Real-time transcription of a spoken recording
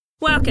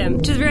Welcome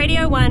to the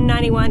Radio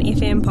 191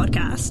 FM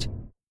podcast.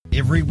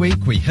 Every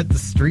week we hit the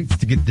streets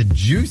to get the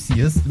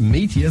juiciest,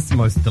 meatiest,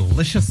 most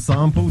delicious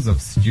samples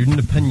of student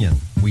opinion.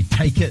 We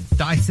take it,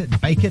 dice it,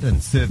 bake it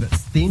and serve it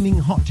steaming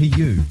hot to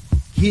you.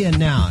 Here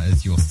now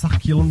is your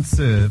succulent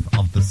serve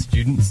of the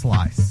Student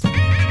Slice.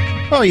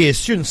 Oh yes,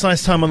 Student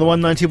Slice time on the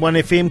 191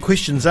 FM.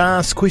 Questions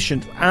asked,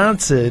 questions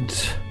answered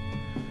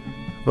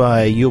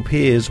by your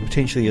peers, or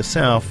potentially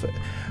yourself.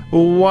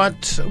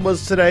 What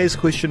was today's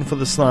question for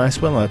the Slice?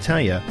 Well, I'll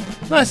tell you.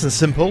 Nice and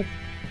simple,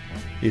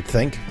 you'd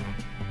think.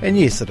 And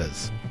yes, it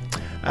is.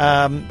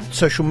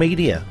 Social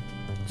media.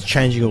 It's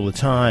changing all the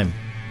time.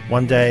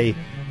 One day,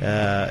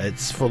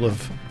 it's full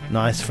of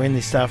nice,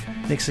 friendly stuff.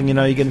 Next thing you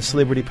know, you're getting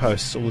celebrity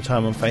posts all the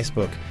time on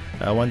Facebook.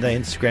 One day,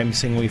 Instagram, you're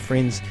seeing all your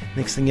friends.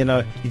 Next thing you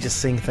know, you're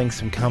just seeing things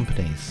from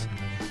companies.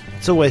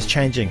 It's always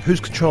changing. Who's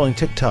controlling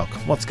TikTok?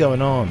 What's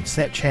going on?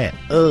 Snapchat?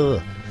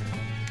 Ugh.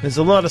 There's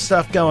a lot of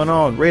stuff going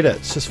on.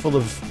 Reddit's just full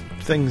of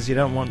things you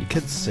don't want your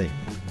kids to see.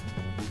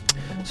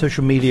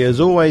 Social media is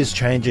always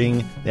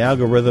changing. The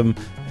algorithm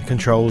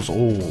controls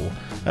all.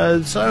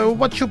 So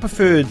what's your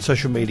preferred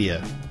social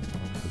media?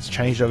 It's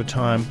changed over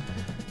time.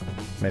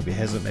 Maybe it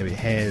hasn't, maybe it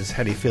has.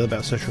 How do you feel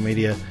about social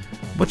media?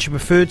 What's your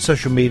preferred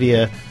social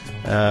media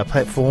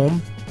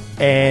platform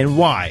and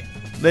why?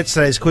 That's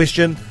today's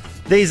question.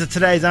 These are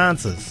today's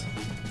answers.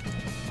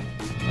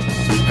 I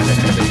don't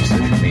have any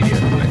social media.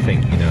 I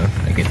think,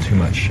 I get too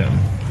much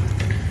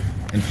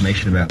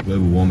information about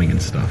global warming and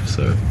stuff,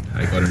 so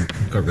I got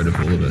rid of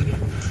all of it.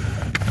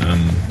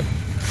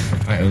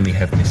 I only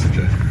have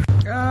Messenger.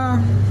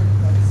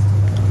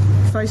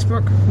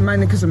 Facebook,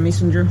 mainly because of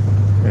Messenger.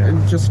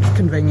 Yeah. Just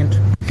convenient.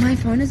 My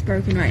phone is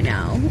broken right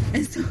now,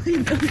 and so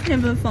I don't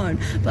have a phone.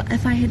 But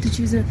if I had to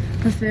choose a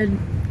preferred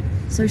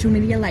social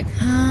media,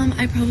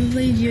 I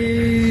probably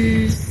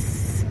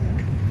use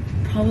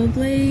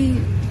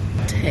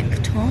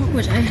TikTok,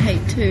 which I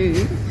hate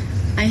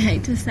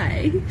to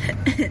say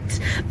it,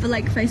 but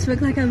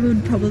Facebook, I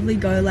would probably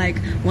go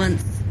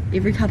once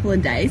every couple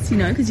of days,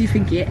 because you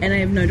forget, and I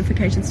have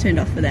notifications turned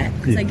off for that,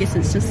 because I guess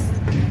it's just,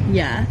 and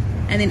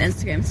then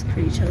Instagram's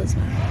pretty chill as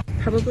well.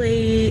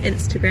 Probably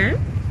Instagram.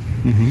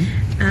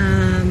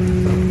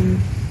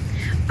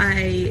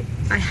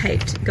 I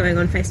hate going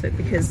on Facebook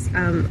because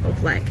of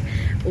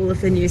all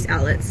of the news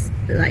outlets,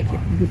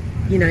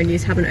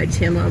 News Hub and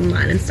OTM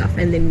online and stuff,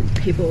 and then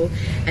people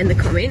and the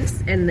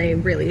comments, and they're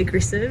really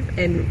aggressive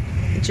and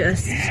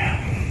just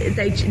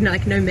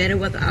no matter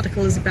what the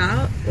article is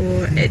about,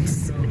 or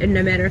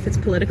no matter if it's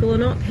political or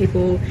not,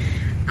 people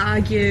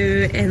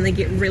argue and they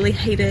get really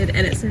heated,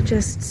 and it's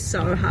just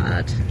so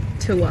hard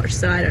to watch.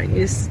 So I don't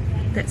use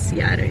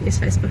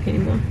Facebook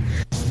anymore.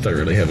 Don't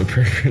really have a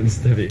preference,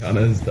 to be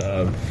honest.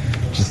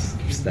 Just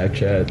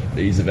Snapchat,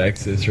 the ease of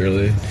access,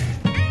 really.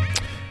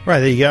 Right,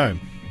 there you go.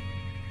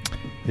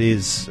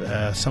 There's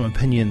some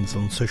opinions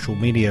on social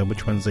media,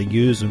 which ones they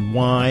use and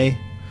why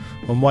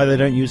they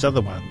don't use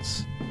other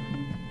ones.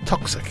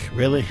 Toxic,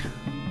 really.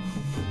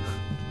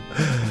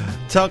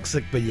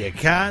 Toxic, but you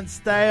can't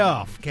stay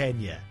off,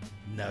 can you?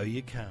 No,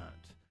 you can't.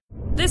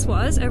 This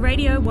was a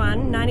Radio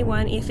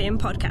 191 FM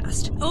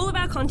podcast. All of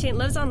our content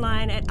lives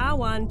online at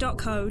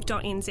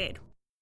r1.co.nz.